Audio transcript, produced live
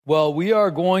Well, we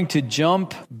are going to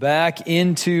jump back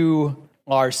into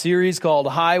our series called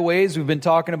Highways. We've been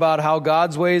talking about how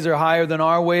God's ways are higher than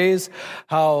our ways,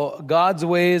 how God's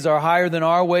ways are higher than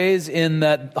our ways, in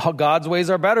that God's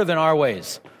ways are better than our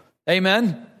ways.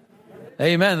 Amen?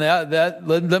 Amen.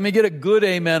 Let me get a good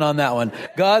amen on that one.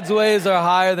 God's ways are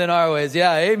higher than our ways.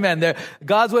 Yeah, amen.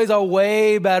 God's ways are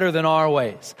way better than our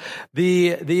ways.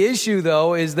 The issue,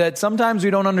 though, is that sometimes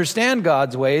we don't understand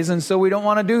God's ways, and so we don't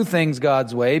want to do things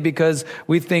God's way because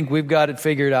we think we've got it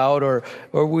figured out, or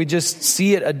we just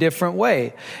see it a different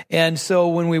way. And so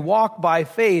when we walk by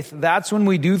faith, that's when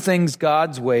we do things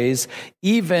God's ways,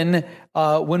 even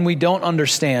when we don't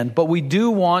understand. But we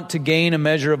do want to gain a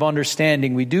measure of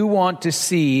understanding. We do want to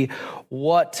see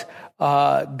what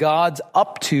God's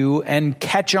up to and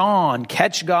catch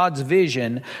God's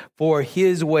vision for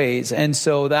His ways. And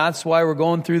so that's why we're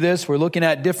going through this. We're looking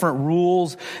at different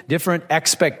rules, different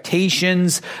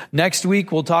expectations. Next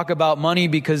week, we'll talk about money,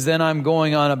 because then I'm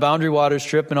going on a Boundary Waters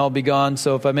trip and I'll be gone.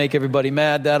 So if I make everybody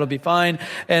mad, that'll be fine.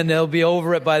 And they'll be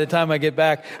over it by the time I get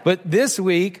back. But this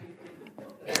week,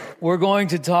 we're going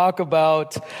to talk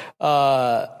about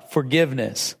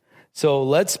forgiveness. So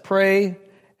let's pray,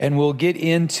 and we'll get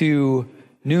into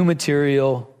new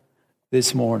material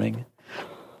this morning.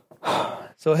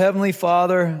 So Heavenly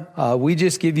Father, we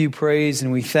just give you praise,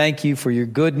 and we thank you for your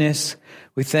goodness.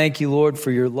 We thank you, Lord, for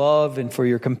your love and for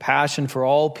your compassion for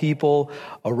all people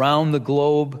around the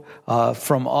globe,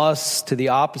 from us to the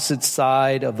opposite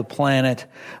side of the planet,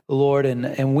 Lord.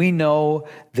 And we know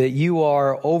that you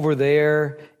are over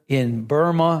there in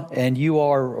Burma, and you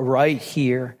are right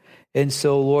here. And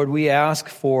so, Lord, we ask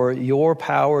for your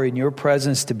power and your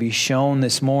presence to be shown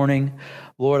this morning.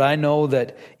 Lord, I know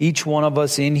that each one of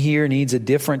us in here needs a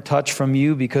different touch from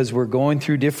you, because we're going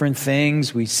through different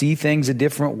things. We see things a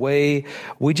different way.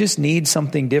 We just need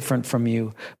something different from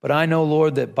you. But I know,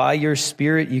 Lord, that by your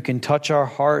Spirit, you can touch our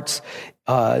hearts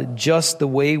just the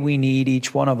way we need,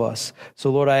 each one of us.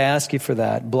 So, Lord, I ask you for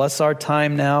that. Bless our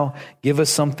time now. Give us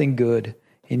something good.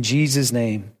 In Jesus'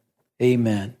 name,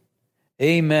 amen.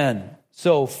 Amen.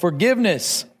 So,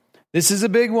 forgiveness. This is a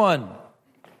big one.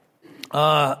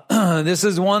 This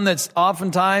is one that's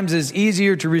oftentimes is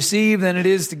easier to receive than it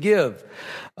is to give.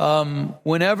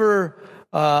 Whenever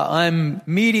I'm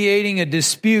mediating a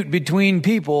dispute between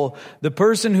people, the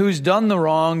person who's done the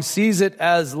wrong sees it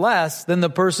as less than the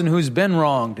person who's been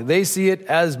wronged. They see it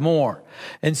as more.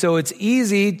 And so it's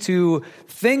easy to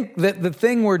think that the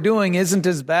thing we're doing isn't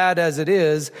as bad as it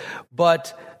is,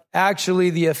 but actually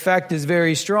the effect is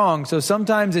very strong. So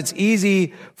sometimes it's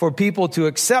easy for people to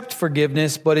accept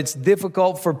forgiveness, but it's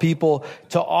difficult for people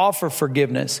to offer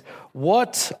forgiveness.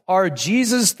 What are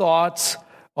Jesus' thoughts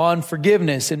on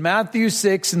forgiveness? In Matthew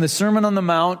 6, in the Sermon on the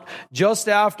Mount, just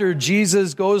after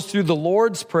Jesus goes through the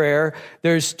Lord's Prayer,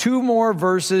 there's two more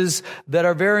verses that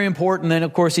are very important. And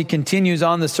of course, he continues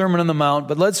on the Sermon on the Mount.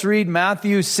 But let's read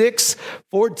Matthew 6,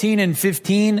 14 and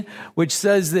 15, which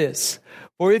says this.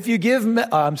 For if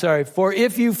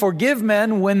you forgive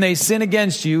men when they sin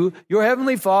against you, your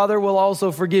heavenly Father will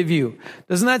also forgive you.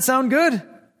 Doesn't that sound good?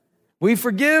 We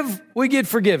forgive, we get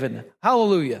forgiven.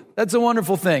 Hallelujah. That's a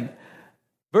wonderful thing.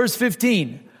 Verse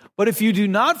 15. But if you do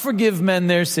not forgive men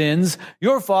their sins,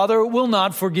 your Father will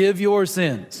not forgive your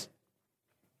sins.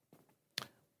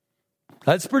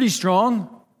 That's pretty strong.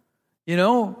 You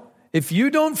know, if you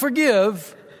don't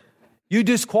forgive, you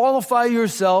disqualify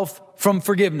yourself from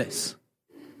forgiveness.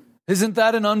 Isn't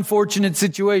that an unfortunate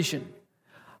situation?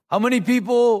 How many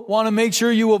people want to make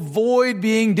sure you avoid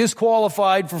being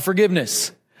disqualified for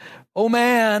forgiveness? Oh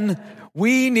man,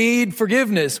 we need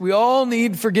forgiveness. We all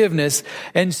need forgiveness.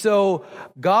 And so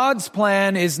God's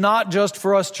plan is not just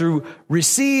for us to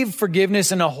receive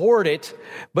forgiveness and to hoard it,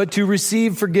 but to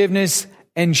receive forgiveness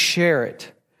and share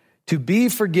it. To be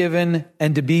forgiven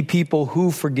and to be people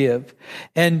who forgive.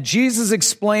 And Jesus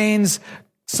explains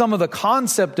some of the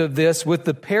concept of this with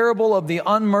the parable of the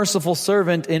unmerciful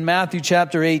servant in Matthew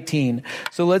chapter 18.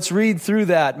 So let's read through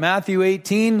that. Matthew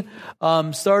 18,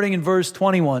 starting in verse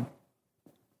 21.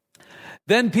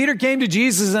 Then Peter came to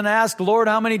Jesus and asked, Lord,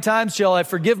 how many times shall I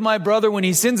forgive my brother when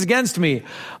he sins against me?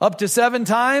 Up to 7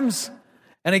 times?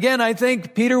 And again, I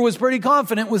think Peter was pretty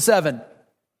confident with 7.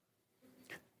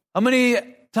 How many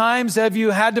times have you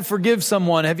had to forgive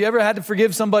someone? Have you ever had to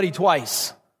forgive somebody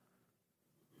twice?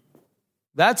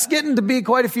 That's getting to be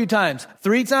quite a few times.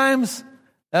 3 times?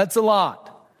 That's a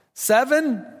lot.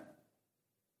 7?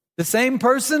 The same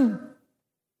person?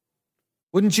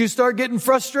 Wouldn't you start getting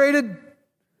frustrated?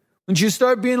 Wouldn't you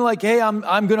start being like, hey,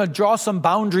 I'm going to draw some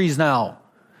boundaries now.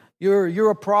 You're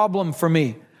a problem for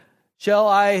me. Shall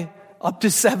I up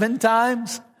to 7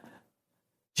 times?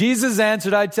 Jesus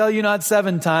answered, I tell you not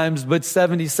 7 times, but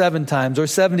 77 times, or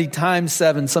 70 times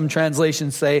 7, some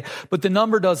translations say, but the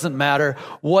number doesn't matter.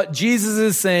 What Jesus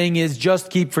is saying is just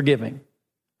keep forgiving.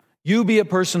 You be a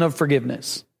person of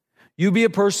forgiveness. You be a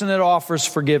person that offers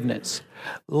forgiveness.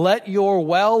 Let your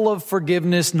well of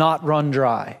forgiveness not run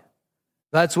dry.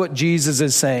 That's what Jesus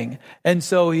is saying. And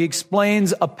so he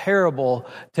explains a parable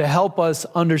to help us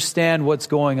understand what's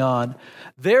going on.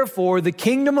 Therefore, the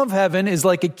kingdom of heaven is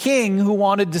like a king who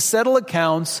wanted to settle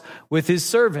accounts with his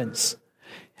servants.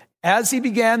 As he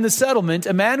began the settlement,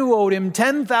 a man who owed him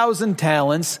 10,000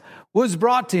 talents was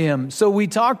brought to him. So we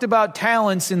talked about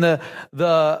talents in the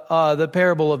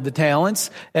parable of the talents,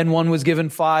 and one was given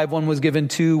 5, one was given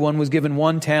 2, one was given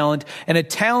 1 talent. And a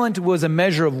talent was a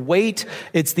measure of weight.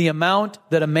 It's the amount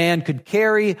that a man could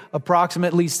carry,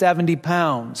 approximately 70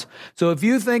 pounds. So if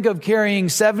you think of carrying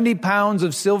 70 pounds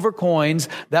of silver coins,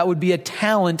 that would be a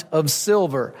talent of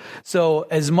silver. So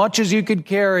as much as you could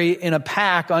carry in a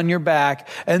pack on your back,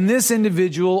 and this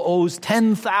individual owes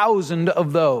 10,000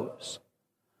 of those.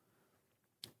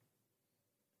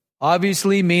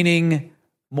 Obviously meaning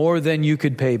more than you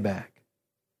could pay back.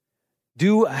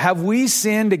 Have we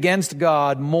sinned against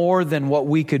God more than what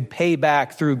we could pay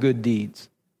back through good deeds?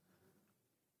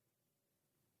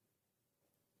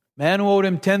 Man who owed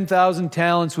him 10,000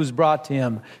 talents was brought to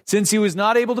him. Since he was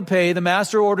not able to pay, the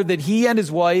master ordered that he and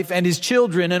his wife and his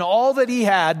children and all that he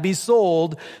had be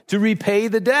sold to repay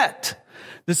the debt.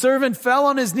 The servant fell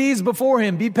on his knees before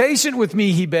him. Be patient with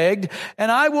me, he begged,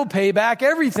 and I will pay back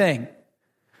everything.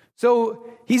 So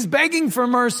he's begging for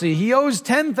mercy. He owes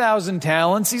 10,000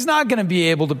 talents. He's not going to be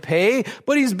able to pay,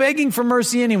 but he's begging for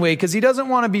mercy anyway because he doesn't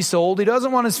want to be sold. He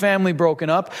doesn't want his family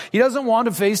broken up. He doesn't want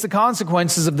to face the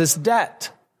consequences of this debt.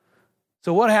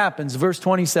 So what happens? Verse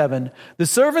 27, the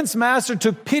servant's master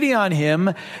took pity on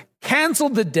him,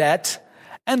 canceled the debt,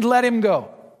 and let him go.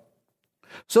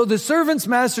 So the servant's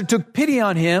master took pity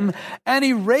on him and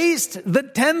erased the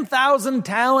 10,000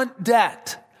 talent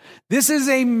debt. This is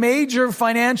a major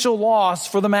financial loss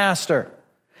for the master.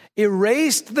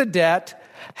 Erased the debt,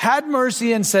 had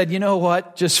mercy and said, you know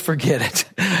what, just forget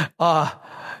it.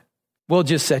 We'll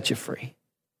just set you free.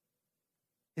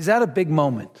 Is that a big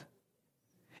moment?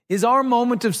 Is our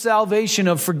moment of salvation,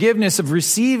 of forgiveness, of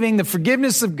receiving the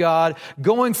forgiveness of God,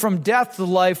 going from death to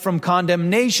life, from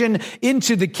condemnation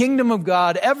into the kingdom of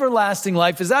God, everlasting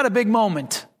life, is that a big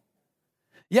moment?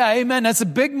 Yeah, amen, that's a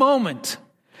big moment.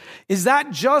 Is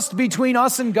that just between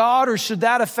us and God, or should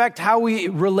that affect how we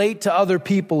relate to other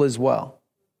people as well?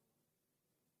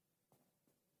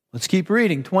 Let's keep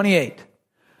reading, 28.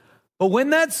 But when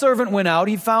that servant went out,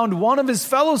 he found one of his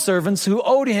fellow servants who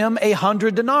owed him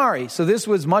 100 denarii. So this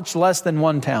was much less than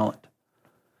 1 talent.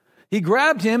 He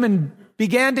grabbed him and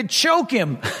began to choke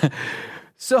him.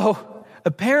 So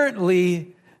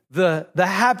apparently the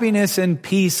happiness and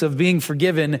peace of being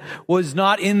forgiven was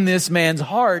not in this man's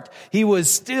heart. He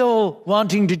was still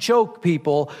wanting to choke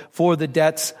people for the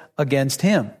debts against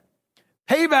him.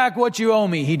 Pay back what you owe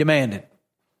me, he demanded.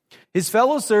 His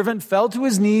fellow servant fell to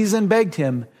his knees and begged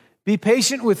him, be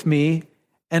patient with me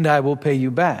and I will pay you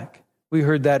back. We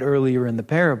heard that earlier in the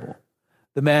parable.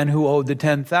 The man who owed the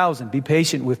 10,000, be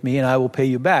patient with me and I will pay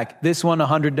you back. This one,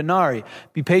 100 denarii,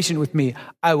 be patient with me,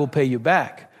 I will pay you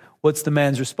back. What's the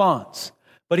man's response?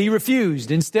 But he refused.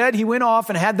 Instead, he went off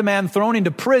and had the man thrown into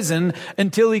prison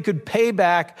until he could pay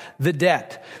back the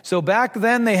debt. So back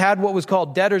then they had what was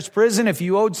called debtor's prison. If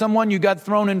you owed someone, you got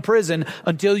thrown in prison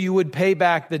until you would pay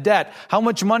back the debt. How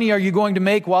much money are you going to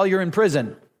make while you're in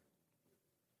prison?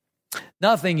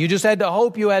 Nothing. You just had to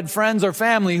hope you had friends or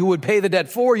family who would pay the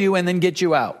debt for you and then get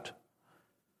you out.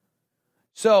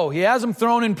 So he has him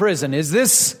thrown in prison. Is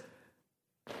this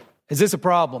a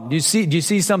problem? Do you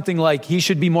see something like he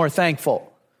should be more thankful?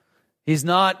 He's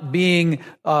not being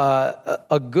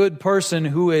a good person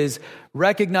who is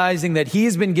recognizing that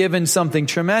he's been given something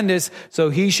tremendous, so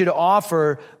he should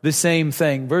offer the same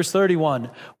thing. Verse 31,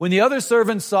 when the other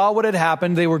servants saw what had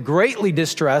happened, they were greatly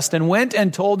distressed and went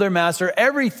and told their master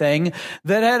everything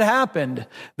that had happened.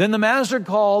 Then the master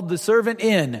called the servant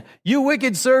in. You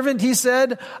wicked servant, he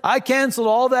said, I canceled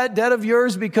all that debt of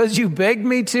yours because you begged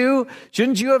me to.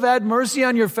 Shouldn't you have had mercy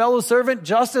on your fellow servant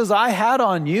just as I had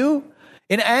on you?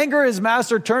 In anger, his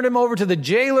master turned him over to the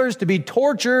jailers to be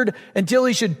tortured until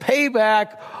he should pay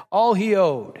back all he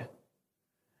owed.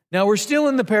 Now, we're still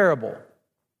in the parable,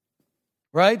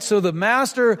 right? So the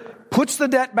master puts the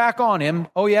debt back on him.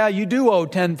 Oh, yeah, you do owe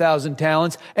 10,000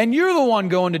 talents, and you're the one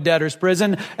going to debtor's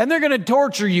prison, and they're going to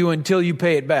torture you until you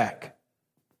pay it back.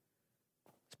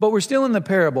 But we're still in the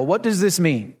parable. What does this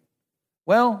mean?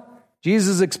 Well,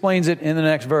 Jesus explains it in the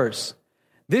next verse.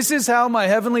 This is how my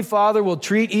heavenly Father will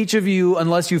treat each of you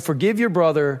unless you forgive your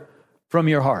brother from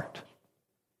your heart.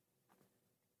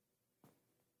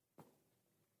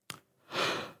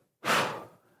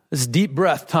 This is deep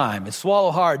breath time. It's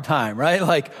swallow hard time, right?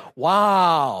 Like,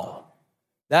 wow.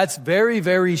 That's very,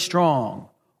 very strong.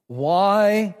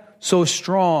 Why so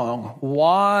strong?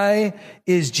 Why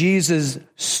is Jesus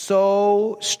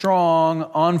so strong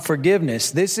on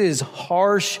forgiveness? This is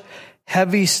harsh,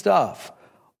 heavy stuff.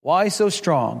 Why so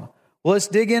strong? Well, let's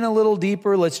dig in a little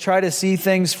deeper. Let's try to see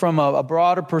things from a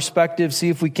broader perspective, see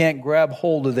if we can't grab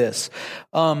hold of this.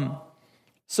 When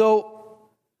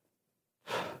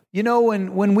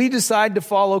we decide to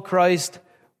follow Christ,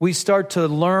 we start to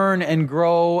learn and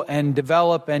grow and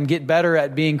develop and get better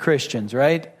at being Christians,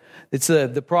 right? It's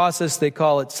the process, they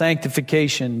call it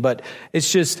sanctification, but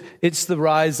it's the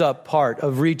rise up part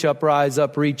of reach up, rise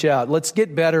up, reach out. Let's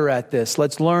get better at this.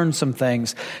 Let's learn some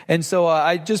things. And so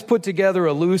I just put together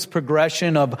a loose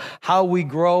progression of how we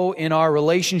grow in our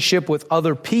relationship with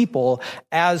other people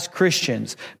as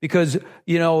Christians. Because,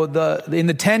 in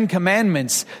the 10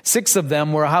 Commandments, 6 of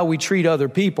them were how we treat other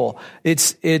people.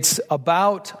 It's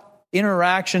about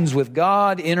interactions with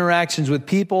God, interactions with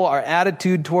people, our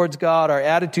attitude towards God, our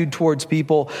attitude towards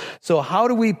people. So how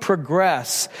do we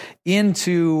progress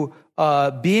into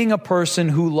being a person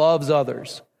who loves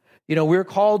others? We're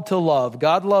called to love.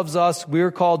 God loves us.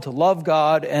 We're called to love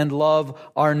God and love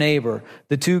our neighbor,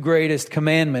 the 2 greatest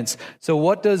commandments. So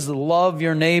what does love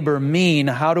your neighbor mean?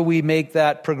 How do we make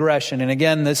that progression? And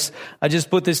again, I just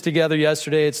put this together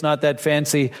yesterday. It's not that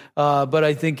fancy, but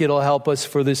I think it'll help us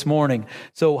for this morning.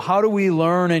 So how do we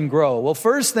learn and grow? Well,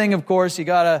 first thing, of course, you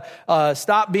got to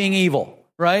stop being evil,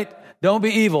 right? Don't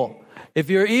be evil. If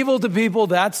you're evil to people,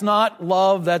 that's not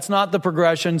love. That's not the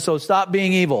progression. So stop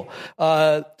being evil.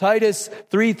 Titus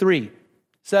 3:3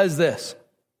 says this.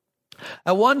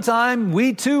 At one time,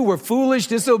 we too were foolish,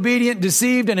 disobedient,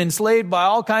 deceived, and enslaved by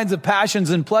all kinds of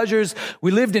passions and pleasures.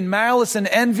 We lived in malice and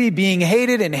envy, being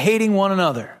hated and hating one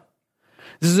another.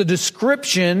 This is a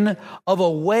description of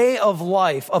a way of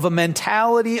life, of a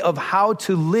mentality of how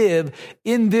to live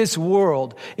in this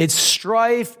world. It's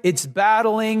strife, it's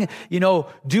battling,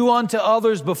 do unto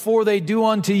others before they do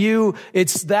unto you.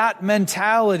 It's that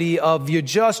mentality of you're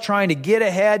just trying to get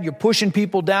ahead, you're pushing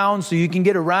people down so you can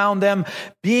get around them,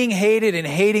 being hated and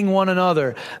hating one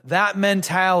another. That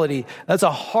mentality, that's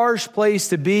a harsh place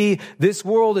to be. This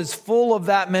world is full of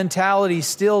that mentality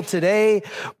still today,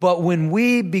 but when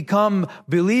we become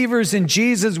believers in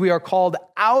Jesus, we are called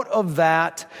out of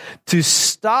that to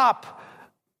stop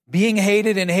being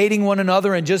hated and hating one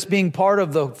another and just being part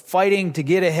of the fighting to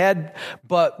get ahead,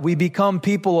 but we become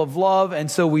people of love,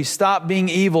 and so we stop being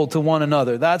evil to one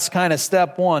another. That's kind of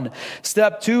step 1.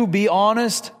 Step 2, be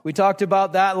honest. We talked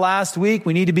about that last week.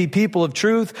 We need to be people of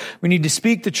truth. We need to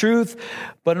speak the truth,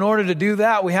 but in order to do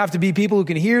that, we have to be people who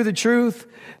can hear the truth.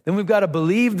 Then we've got to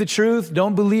believe the truth.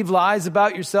 Don't believe lies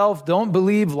about yourself. Don't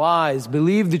believe lies.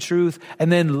 Believe the truth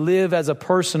and then live as a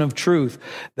person of truth.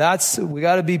 We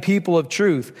got to be people of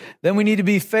truth. Then we need to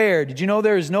be fair. Did you know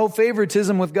there is no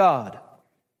favoritism with God?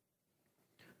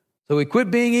 So we quit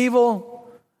being evil.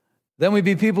 Then we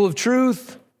be people of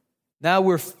truth. Now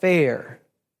we're fair.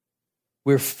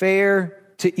 We're fair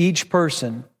to each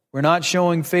person. We're not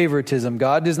showing favoritism.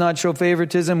 God does not show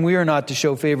favoritism. We are not to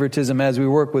show favoritism as we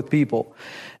work with people.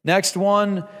 Next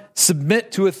one,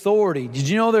 submit to authority. Did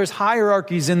you know there's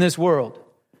hierarchies in this world?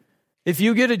 If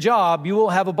you get a job, you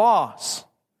will have a boss.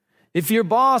 If your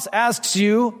boss asks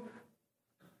you,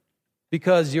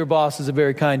 because your boss is a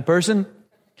very kind person,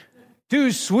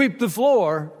 to sweep the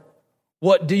floor,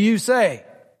 what do you say?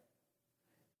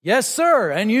 Yes,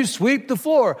 sir, and you sweep the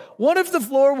floor. What if the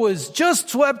floor was just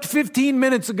swept 15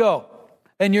 minutes ago?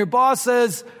 And your boss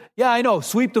says, yeah, I know,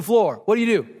 sweep the floor. What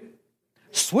do?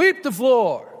 Sweep the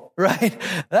floor, right?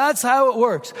 That's how it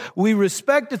works. We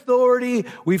respect authority,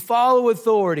 we follow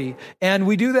authority, and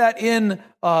we do that in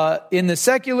the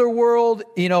secular world,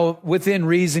 within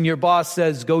reason. Your boss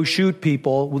says, go shoot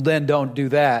people, well, then don't do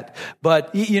that.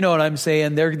 But you know what I'm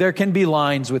saying? There can be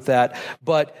lines with that.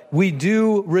 But we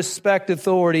do respect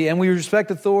authority, and we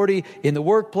respect authority in the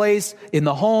workplace, in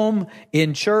the home,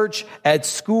 in church, at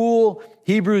school.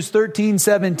 Hebrews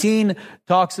 13:17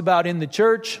 talks about in the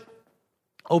church.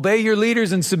 Obey your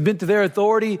leaders and submit to their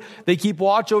authority. They keep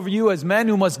watch over you as men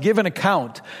who must give an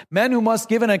account. Men who must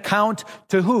give an account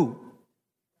to who?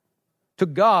 To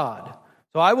God.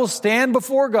 So I will stand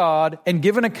before God and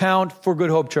give an account for Good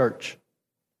Hope Church.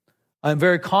 I'm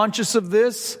very conscious of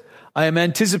this. I am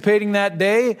anticipating that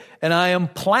day, and I am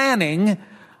planning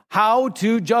how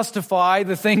to justify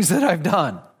the things that I've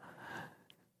done.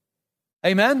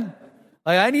 Amen?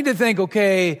 Like, I need to think,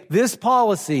 okay, this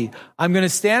policy, I'm going to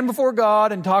stand before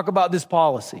God and talk about this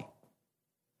policy.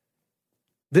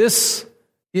 This,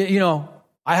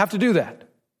 I have to do that.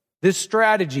 This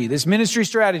strategy, this ministry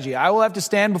strategy, I will have to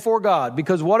stand before God,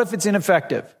 because what if it's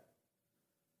ineffective?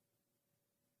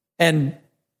 And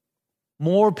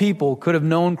more people could have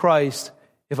known Christ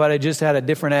if I had just had a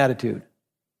different attitude.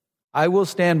 I will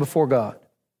stand before God.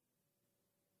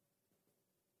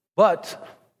 But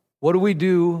what do we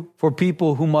do for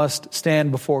people who must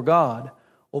stand before God?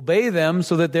 Obey them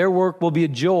so that their work will be a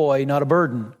joy, not a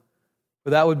burden.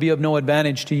 For that would be of no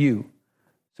advantage to you.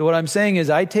 So what I'm saying is,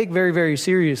 I take very, very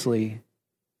seriously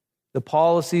the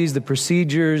policies, the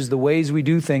procedures, the ways we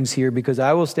do things here, because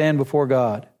I will stand before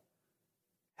God.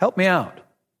 Help me out,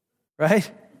 right?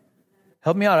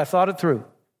 Help me out. I thought it through.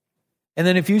 And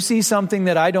then if you see something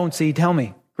that I don't see, tell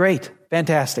me. Great,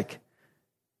 fantastic.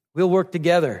 We'll work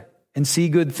together and see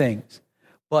good things.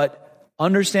 But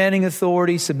understanding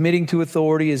authority, submitting to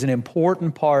authority is an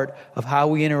important part of how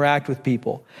we interact with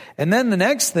people. And then the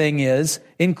next thing is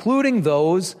including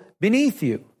those beneath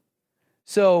you.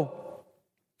 So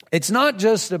it's not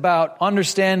just about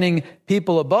understanding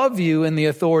people above you in the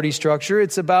authority structure.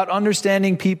 It's about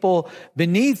understanding people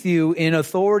beneath you in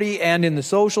authority and in the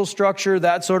social structure,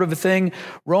 that sort of a thing.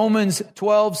 Romans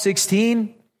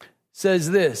 12:16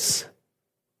 says this: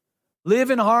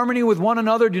 live in harmony with one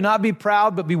another. Do not be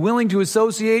proud, but be willing to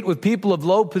associate with people of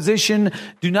low position.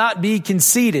 Do not be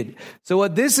conceited. So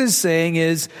what this is saying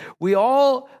is we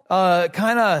all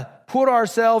kind of put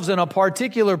ourselves in a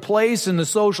particular place in the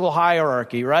social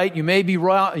hierarchy, right? You may be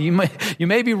wrong. You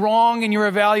may be wrong in your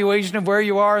evaluation of where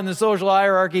you are in the social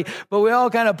hierarchy, but we all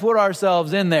kind of put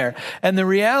ourselves in there. And the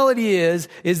reality is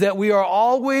that we are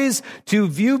always to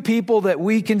view people that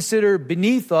we consider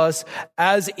beneath us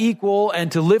as equal,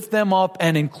 and to lift them up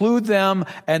and include them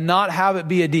and not have it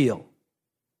be a deal.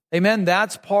 Amen.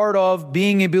 That's part of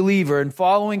being a believer, and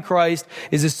following Christ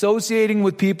is associating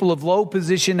with people of low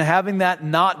position, having that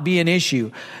not be an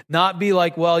issue. Not be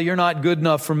like, well, you're not good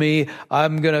enough for me,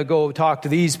 I'm going to go talk to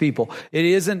these people. It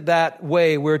isn't that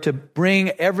way. We're to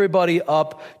bring everybody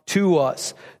up to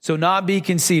us. So not be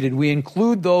conceited. We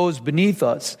include those beneath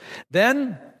us.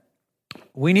 Then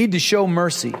we need to show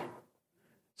mercy.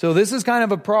 So this is kind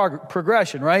of a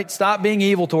progression, right? Stop being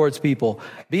evil towards people.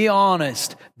 Be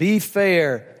honest. Be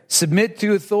fair. Submit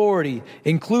to authority.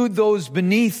 Include those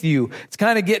beneath you. It's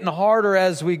kind of getting harder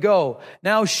as we go.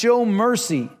 Now show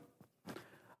mercy.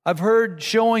 I've heard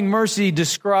showing mercy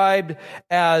described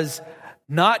as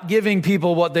not giving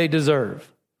people what they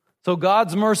deserve. So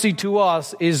God's mercy to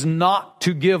us is not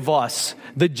to give us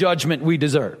the judgment we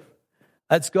deserve.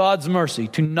 That's God's mercy,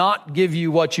 to not give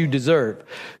you what you deserve.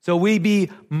 So we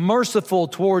be merciful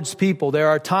towards people. There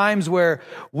are times where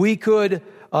we could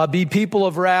be people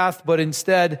of wrath, but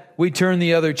instead we turn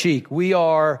the other cheek. We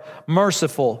are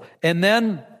merciful. And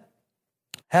then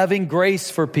having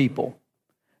grace for people.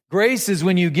 Grace is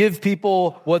when you give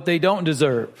people what they don't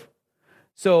deserve.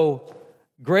 So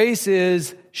grace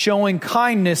is showing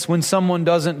kindness when someone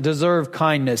doesn't deserve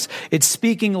kindness. It's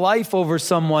speaking life over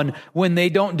someone when they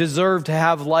don't deserve to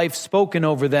have life spoken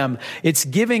over them. It's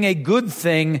giving a good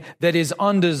thing that is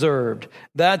undeserved.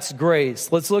 That's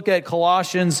grace. Let's look at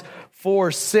Colossians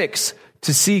 4:6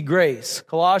 to see grace.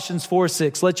 Colossians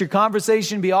 4:6. Let your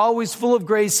conversation be always full of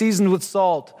grace, seasoned with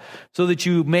salt, so that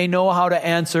you may know how to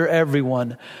answer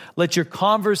everyone. Let your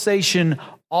conversation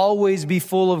always be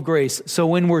full of grace. So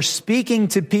when we're speaking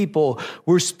to people,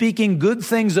 we're speaking good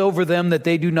things over them that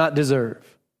they do not deserve.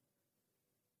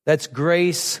 That's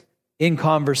grace in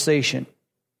conversation.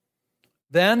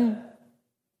 Then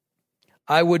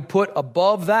I would put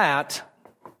above that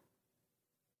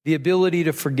the ability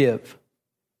to forgive.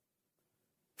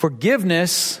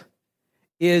 Forgiveness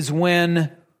is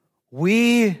when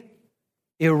we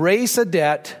erase a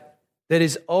debt that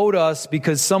is owed us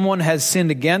because someone has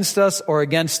sinned against us or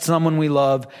against someone we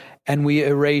love, and we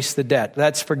erase the debt.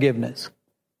 That's forgiveness.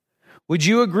 Would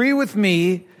you agree with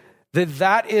me that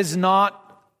that is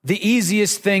not the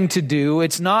easiest thing to do?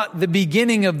 It's not the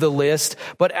beginning of the list,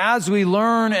 but as we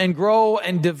learn and grow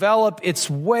and develop, it's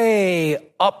way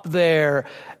up there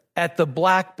at the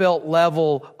black belt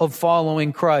level of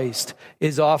following Christ,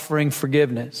 is offering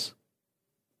forgiveness.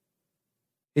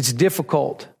 It's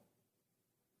difficult.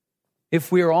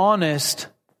 If we're honest,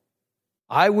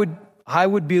 I would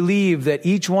believe that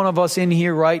each one of us in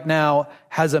here right now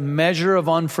has a measure of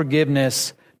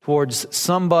unforgiveness towards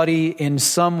somebody in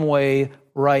some way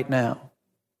right now.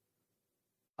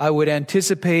 I would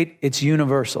anticipate it's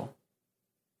universal.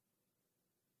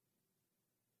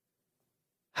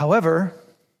 However,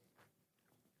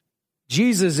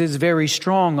 Jesus is very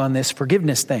strong on this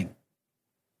forgiveness thing.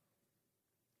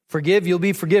 Forgive, you'll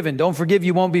be forgiven. Don't forgive,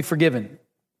 you won't be forgiven.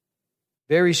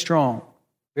 Very strong.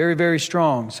 Very, very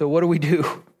strong. So what do we do?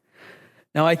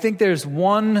 Now, I think there's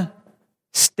one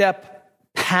step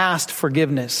past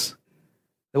forgiveness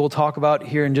that we'll talk about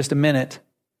here in just a minute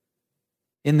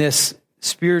in this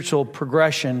spiritual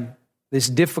progression, these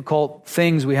difficult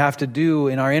things we have to do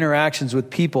in our interactions with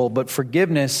people, but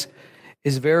forgiveness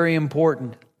is very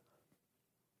important.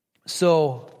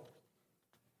 So,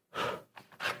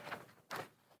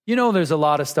 there's a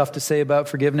lot of stuff to say about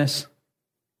forgiveness.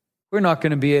 We're not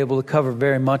going to be able to cover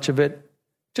very much of it,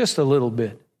 just a little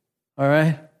bit. All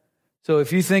right? So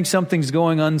if you think something's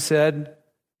going unsaid,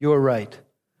 you're right.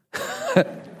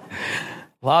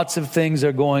 Lots of things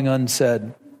are going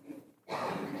unsaid.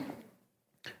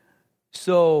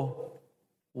 So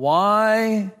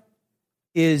why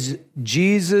is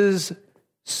Jesus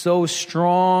so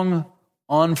strong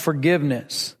on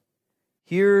forgiveness?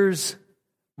 Here's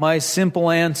my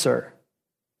simple answer,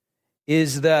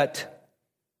 is that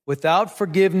without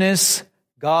forgiveness,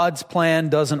 God's plan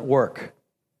doesn't work.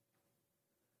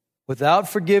 Without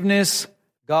forgiveness,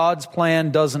 God's plan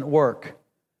doesn't work.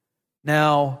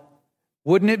 Now,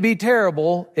 wouldn't it be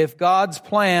terrible if God's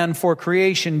plan for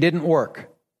creation didn't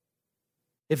work?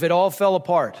 If it all fell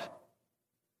apart?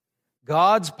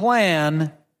 God's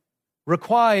plan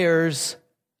requires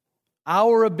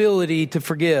our ability to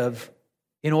forgive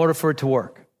in order for it to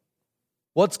work.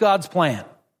 What's God's plan?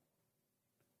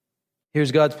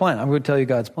 Here's God's plan. I'm going to tell you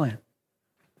God's plan.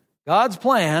 God's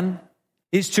plan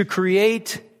is to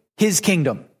create His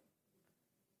kingdom,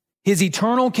 His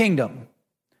eternal kingdom,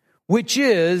 which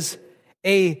is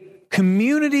a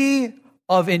community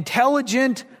of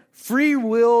intelligent,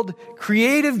 free-willed,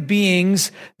 creative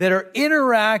beings that are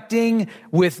interacting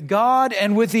with God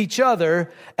and with each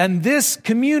other, and this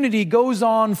community goes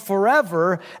on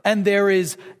forever, and there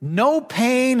is no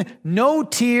pain, no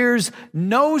tears,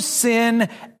 no sin.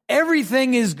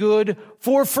 Everything is good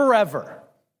for forever.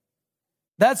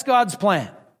 That's God's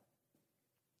plan.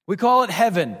 We call it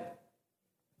heaven.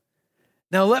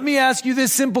 Now, let me ask you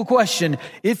this simple question.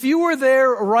 If you were there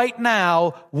right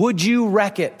now, would you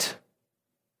wreck it?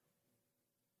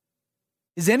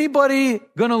 Is anybody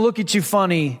going to look at you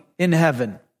funny in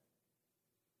heaven?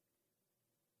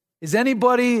 Is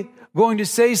anybody going to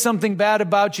say something bad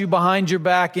about you behind your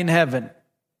back in heaven?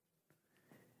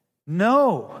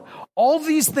 No. All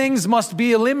these things must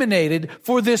be eliminated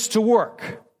for this to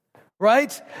work.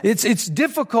 Right? It's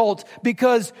difficult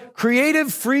because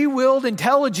creative, free-willed,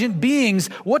 intelligent beings,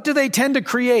 what do they tend to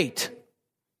create?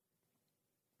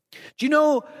 Do you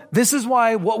know, this is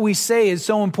why what we say is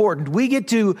so important. We get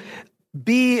to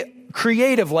be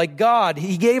creative like God.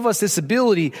 He gave us this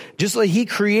ability. Just like He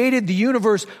created the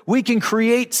universe, we can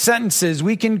create sentences.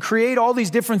 We can create all these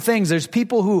different things. There's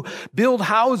people who build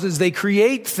houses. They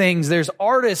create things. There's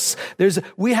artists.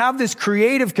 We have this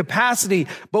creative capacity.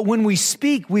 But when we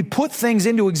speak, we put things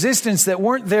into existence that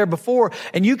weren't there before.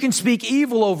 And you can speak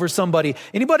evil over somebody.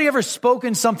 Anybody ever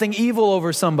spoken something evil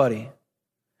over somebody?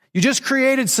 You just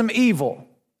created some evil.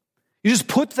 You just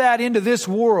put that into this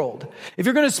world. If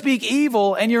you're going to speak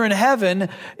evil and you're in heaven,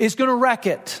 it's going to wreck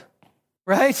it.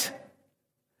 Right?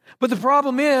 But the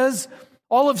problem is,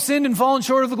 all have sinned and fallen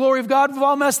short of the glory of God. We've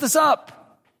all messed this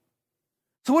up.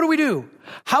 So what do?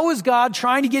 How is God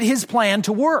trying to get His plan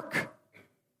to work?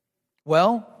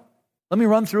 Well, let me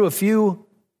run through a few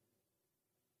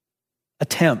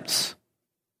attempts,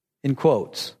 in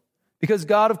quotes. Because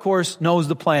God, of course, knows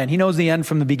the plan. He knows the end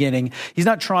from the beginning. He's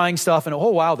not trying stuff and, oh,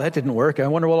 wow, that didn't work. I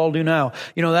wonder what I'll do now.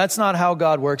 That's not how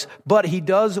God works. But He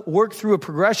does work through a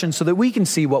progression so that we can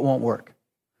see what won't work.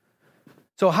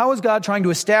 So how is God trying to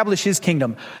establish His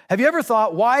kingdom? Have you ever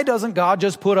thought, why doesn't God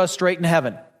just put us straight in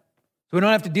heaven? So we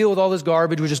don't have to deal with all this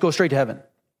garbage. We just go straight to heaven.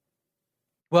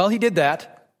 Well, He did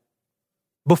that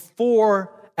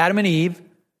before Adam and Eve.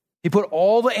 He put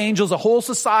all the angels, a whole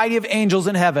society of angels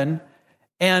in heaven,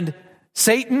 and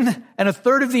Satan and a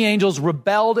third of the angels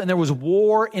rebelled, and there was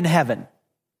war in heaven.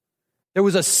 There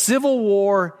was a civil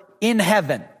war in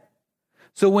heaven.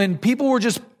 So when people were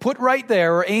just put right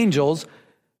there, or angels,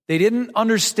 they didn't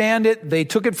understand it, they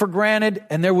took it for granted,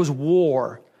 and there was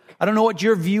war. I don't know what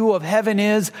your view of heaven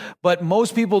is, but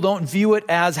most people don't view it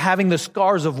as having the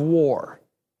scars of war.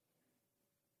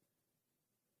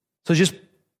 So just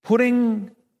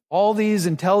putting all these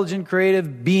intelligent,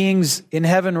 creative beings in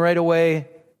heaven right away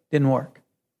didn't work.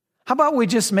 How about we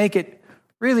just make it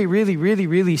really, really, really,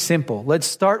 really simple? Let's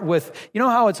start with,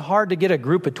 how it's hard to get a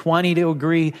group of 20 to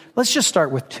agree? Let's just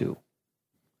start with 2.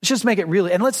 Let's just make it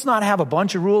really, and let's not have a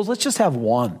bunch of rules. Let's just have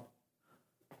one.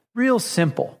 Real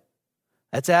simple.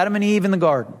 That's Adam and Eve in the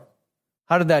garden.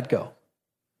 How did that go?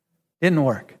 Didn't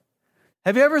work.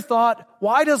 Have you ever thought,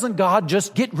 why doesn't God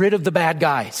just get rid of the bad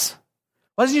guys?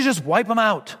 Why doesn't he just wipe them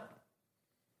out?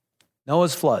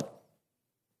 Noah's flood.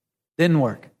 Didn't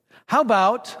work. How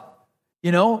about,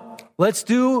 let's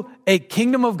do a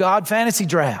Kingdom of God fantasy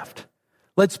draft.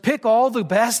 Let's pick all the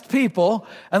best people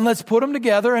and let's put them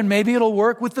together and maybe it'll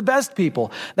work with the best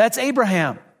people. That's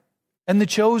Abraham and the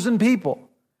chosen people.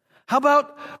 How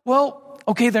about,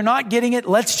 they're not getting it.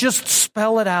 Let's just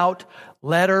spell it out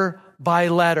letter by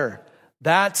letter.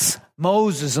 That's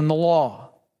Moses and the law.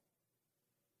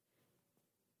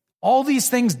 All these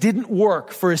things didn't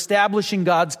work for establishing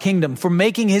God's kingdom, for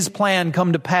making his plan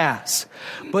come to pass.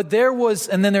 But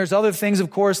and then there's other things,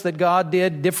 of course, that God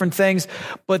did, different things.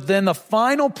 But then the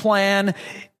final plan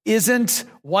isn't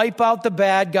wipe out the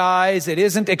bad guys. It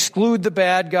isn't exclude the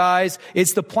bad guys.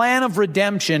 It's the plan of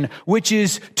redemption, which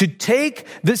is to take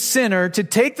the sinner, to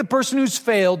take the person who's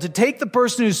failed, to take the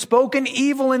person who's spoken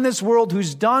evil in this world,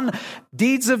 who's done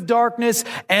deeds of darkness,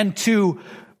 and to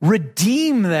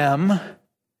redeem them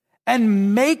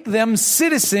and make them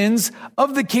citizens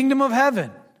of the kingdom of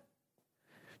heaven.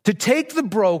 To take the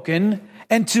broken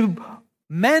and to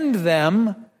mend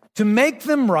them, to make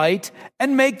them right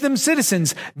and make them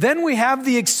citizens. Then we have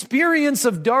the experience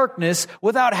of darkness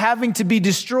without having to be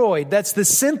destroyed. That's the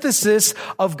synthesis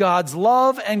of God's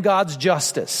love and God's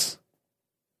justice,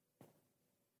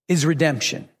 is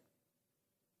redemption.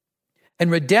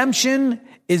 And redemption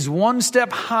is one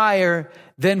step higher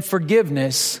than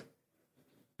forgiveness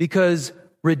because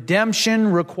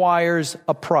redemption requires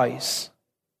a price.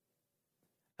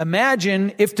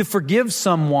 Imagine if to forgive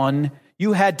someone,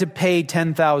 you had to pay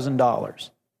 $10,000.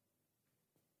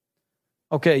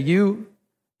 Okay, you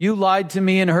lied to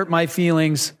me and hurt my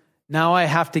feelings. Now I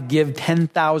have to give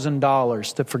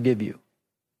 $10,000 to forgive you.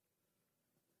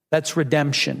 That's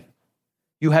redemption.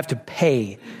 You have to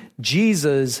pay.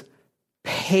 Jesus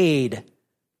paid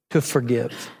to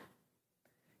forgive.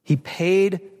 He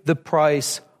paid the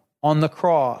price on the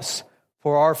cross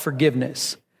for our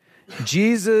forgiveness.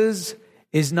 Jesus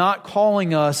is not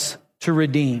calling us to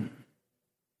redeem.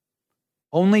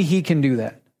 Only he can do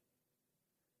that.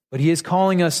 But he is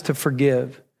calling us to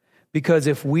forgive. Because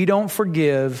if we don't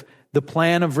forgive, the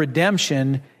plan of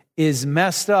redemption is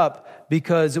messed up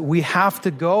because we have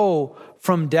to go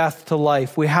from death to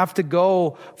life. We have to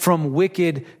go from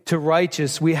wicked to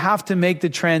righteous. We have to make the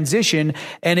transition.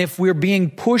 And if we're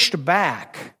being pushed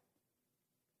back,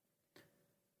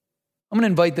 I'm going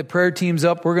to invite the prayer teams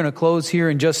up. We're going to close here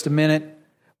in just a minute.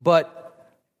 But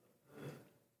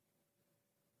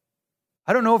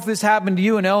I don't know if this happened to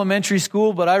you in elementary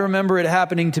school, but I remember it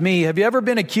happening to me. Have you ever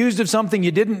been accused of something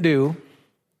you didn't do?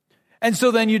 And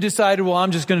so then you decided, well,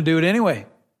 I'm just going to do it anyway.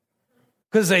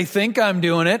 Because they think I'm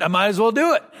doing it, I might as well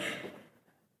do it.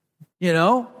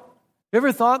 You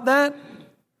ever thought that?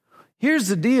 Here's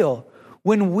the deal.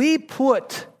 When we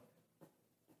put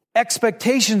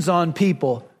expectations on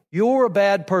people, you're a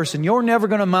bad person. You're never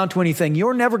going to amount to anything.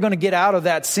 You're never going to get out of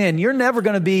that sin. You're never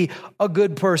going to be a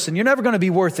good person. You're never going to be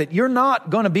worth it. You're not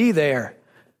going to be there.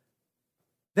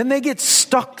 Then they get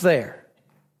stuck there.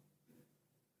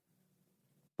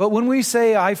 But when we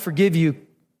say, I forgive you,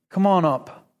 come on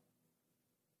up.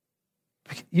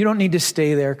 You don't need to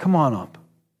stay there. Come on up.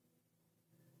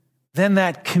 Then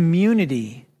that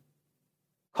community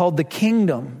called the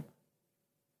kingdom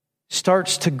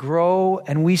starts to grow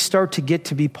and we start to get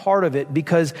to be part of it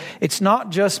because it's not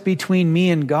just between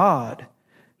me and God.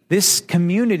 This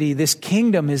community, this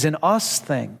kingdom is an us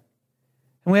thing.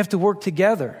 And we have to work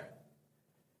together.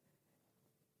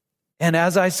 And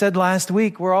as I said last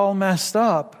week, we're all messed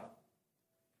up.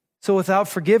 So without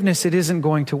forgiveness, it isn't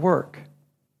going to work.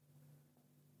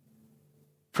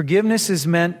 Forgiveness is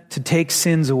meant to take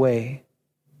sins away,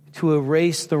 to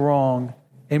erase the wrong,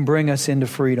 and bring us into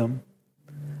freedom.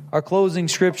 Our closing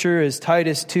scripture is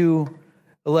Titus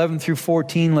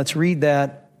 2:11-14. Let's read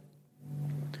that.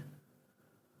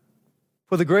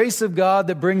 For the grace of God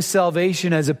that brings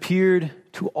salvation has appeared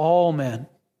to all men.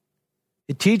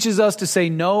 It teaches us to say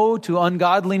no to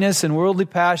ungodliness and worldly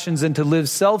passions and to live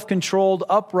self-controlled,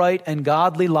 upright, and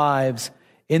godly lives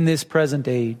in this present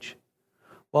age,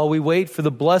 while we wait for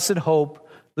the blessed hope,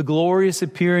 the glorious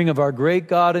appearing of our great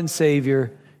God and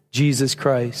Savior, Jesus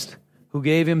Christ, who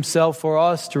gave himself for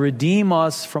us to redeem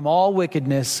us from all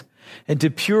wickedness and to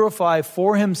purify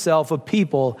for himself a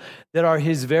people that are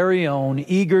his very own,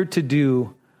 eager to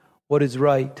do what is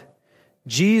right.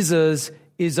 Jesus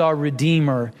is our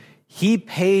Redeemer. He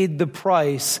paid the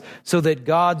price so that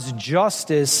God's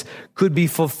justice could be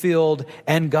fulfilled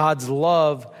and God's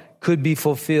love could be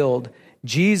fulfilled.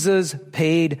 Jesus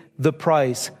paid the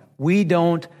price. We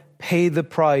don't pay the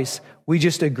price. We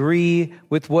just agree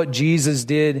with what Jesus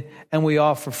did, and we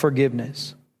offer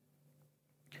forgiveness.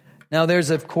 Now,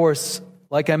 there's, of course,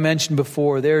 like I mentioned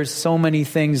before, there's so many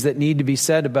things that need to be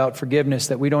said about forgiveness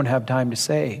that we don't have time to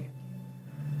say.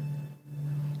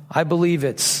 I believe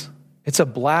it's a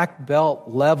black belt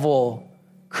level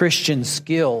Christian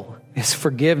skill, is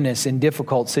forgiveness in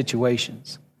difficult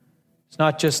situations. It's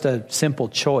not just a simple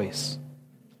choice.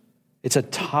 It's a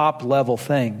top level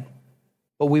thing.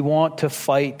 But we want to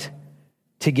fight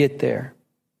to get there.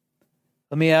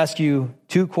 Let me ask you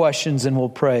 2 questions and we'll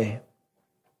pray.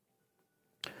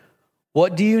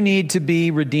 What do you need to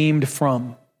be redeemed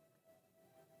from?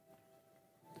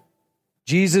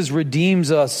 Jesus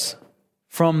redeems us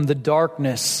from the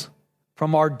darkness,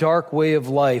 from our dark way of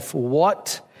life.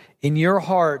 What in your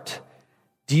heart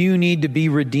do you need to be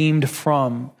redeemed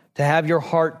from? To have your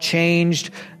heart changed,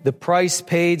 the price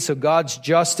paid so God's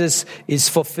justice is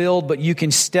fulfilled, but you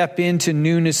can step into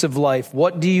newness of life.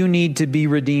 What do you need to be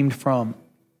redeemed from?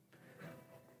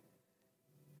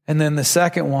 And then the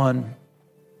second one,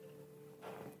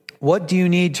 what do you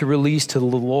need to release to the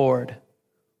Lord?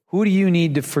 Who do you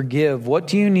need to forgive? What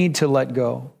do you need to let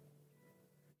go?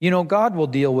 You know, God will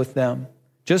deal with them.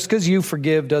 Just because you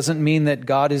forgive doesn't mean that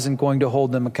God isn't going to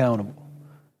hold them accountable.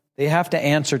 They have to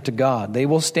answer to God. They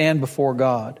will stand before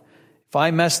God. If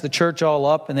I mess the church all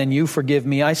up and then you forgive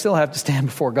me, I still have to stand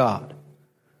before God.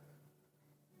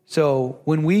 So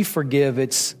when we forgive,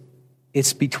 it's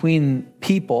between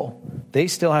people. They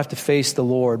still have to face the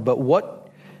Lord. But what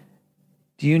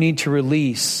do you need to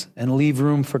release and leave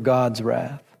room for God's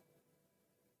wrath?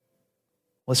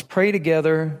 Let's pray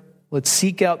together. Let's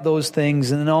seek out those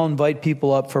things, and then I'll invite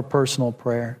people up for personal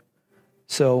prayer.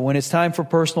 So when it's time for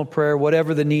personal prayer,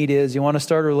 whatever the need is, you want to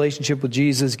start a relationship with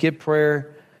Jesus, get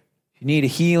prayer. If you need a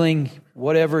healing,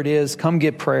 whatever it is, come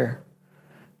get prayer.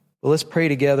 But let's pray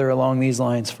together along these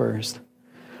lines first.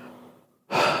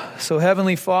 So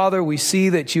Heavenly Father, we see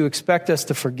that you expect us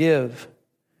to forgive.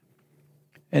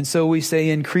 And so we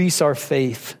say, increase our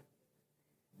faith.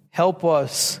 Help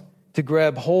us to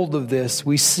grab hold of this.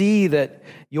 We see that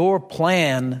your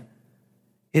plan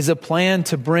is a plan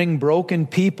to bring broken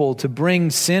people, to bring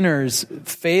sinners,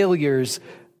 failures,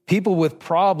 people with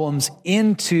problems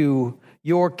into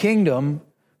your kingdom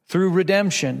through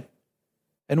redemption.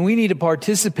 And we need to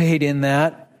participate in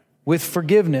that with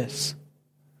forgiveness.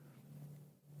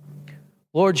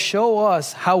 Lord, show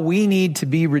us how we need to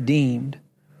be redeemed.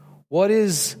 What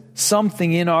is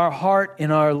something in our heart,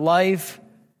 in our life,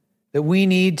 that we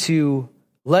need to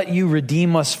let you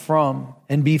redeem us from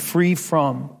and be free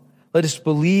from? Let us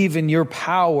believe in your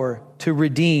power to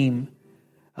redeem,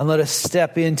 and let us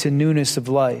step into newness of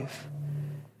life.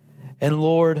 And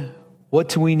Lord, what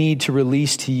do we need to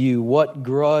release to you? What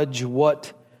grudge,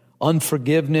 what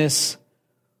unforgiveness,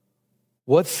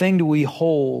 what thing do we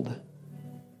hold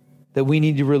that we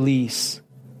need to release?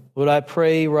 Lord, I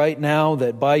pray right now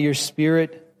that by your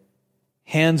Spirit,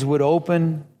 hands would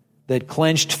open, that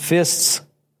clenched fists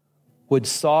would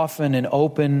soften and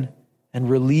open and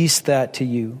release that to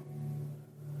you.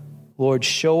 Lord,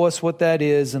 show us what that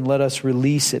is and let us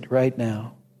release it right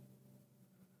now.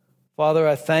 Father,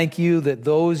 I thank you that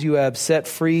those you have set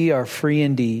free are free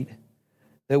indeed.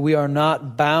 That we are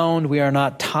not bound, we are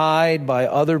not tied by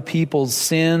other people's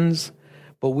sins,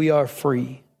 but we are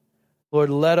free.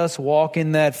 Lord, let us walk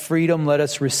in that freedom. Let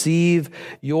us receive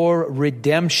your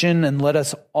redemption and let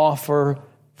us offer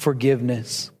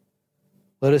forgiveness.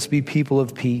 Let us be people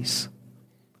of peace.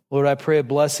 Lord, I pray a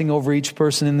blessing over each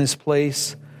person in this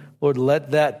place. Lord,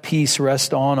 let that peace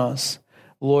rest on us.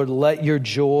 Lord, let your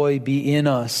joy be in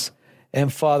us.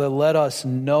 And Father, let us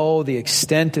know the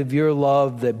extent of your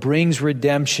love that brings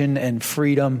redemption and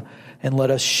freedom, and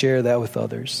let us share that with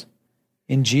others.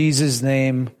 In Jesus'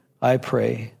 name I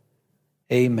pray.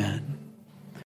 Amen.